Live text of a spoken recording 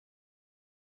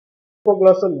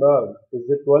Hypoglossal nerve is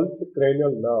the 12th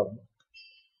cranial nerve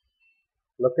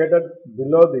located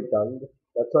below the tongue.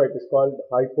 That's why it is called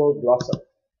hypoglossal.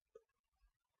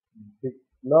 The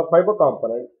nerve fiber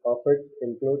component of it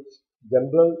includes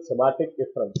general somatic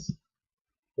efferents.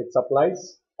 It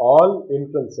supplies all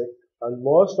intrinsic and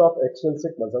most of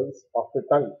extrinsic muscles of the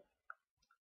tongue.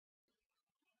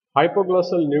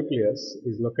 Hypoglossal nucleus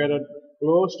is located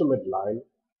close to midline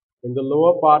in the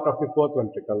lower part of the fourth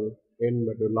ventricle in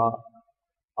medulla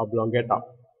oblongata.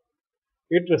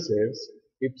 It receives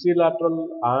ipsilateral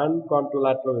and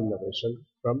contralateral innervation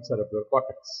from cerebral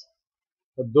cortex.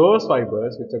 Those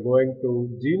fibers which are going to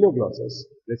genoglossus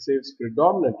receives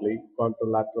predominantly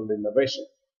contralateral innervation.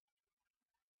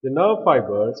 The nerve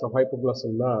fibers of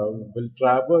hypoglossal nerve will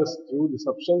traverse through the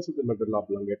substance of the medulla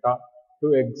oblongata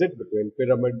to exit between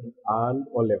pyramid and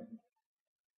olive.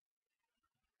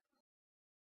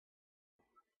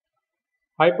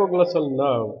 Hypoglossal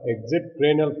nerve exit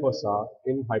cranial fossa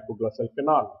in hypoglossal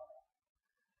canal.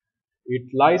 It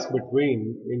lies between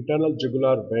internal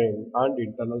jugular vein and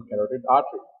internal carotid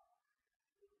artery.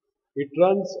 It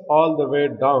runs all the way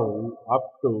down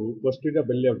up to posterior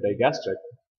belly of digastric.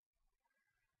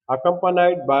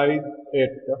 Accompanied by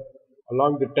it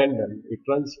along the tendon, it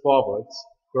runs forwards,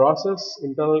 crosses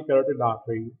internal carotid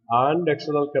artery and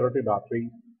external carotid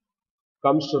artery,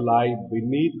 comes to lie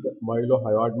beneath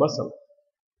mylohyoid muscle.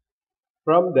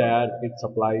 From there, it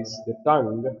supplies the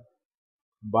tongue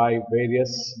by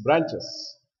various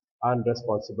branches and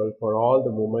responsible for all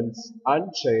the movements and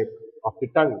shape of the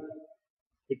tongue.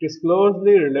 It is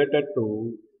closely related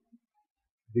to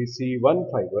the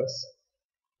C1 fibers,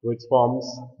 which forms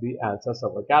the ansa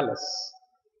cervicalis.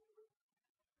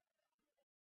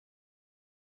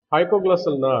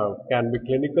 Hypoglossal nerve can be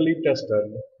clinically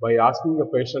tested by asking the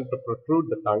patient to protrude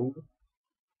the tongue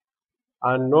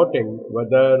and noting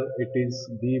whether it is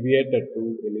deviated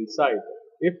to any side.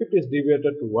 If it is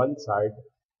deviated to one side,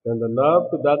 then the nerve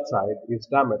to that side is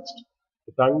damaged.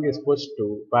 The tongue is pushed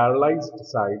to paralyzed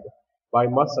side by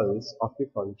muscles of the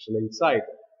functioning side.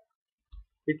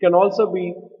 It can also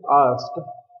be asked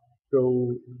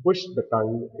to push the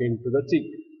tongue into the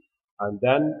cheek and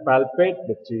then palpate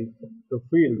the cheek to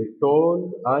feel the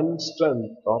tone and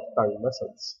strength of tongue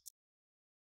muscles.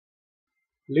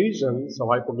 Lesions of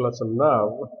hypoglossal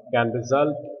nerve can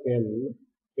result in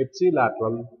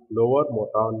ipsilateral lower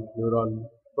motor neuron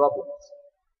problems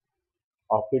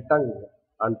of the tongue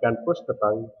and can push the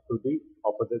tongue to the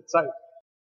opposite side.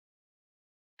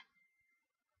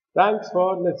 Thanks for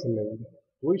listening.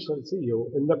 We shall see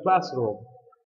you in the classroom.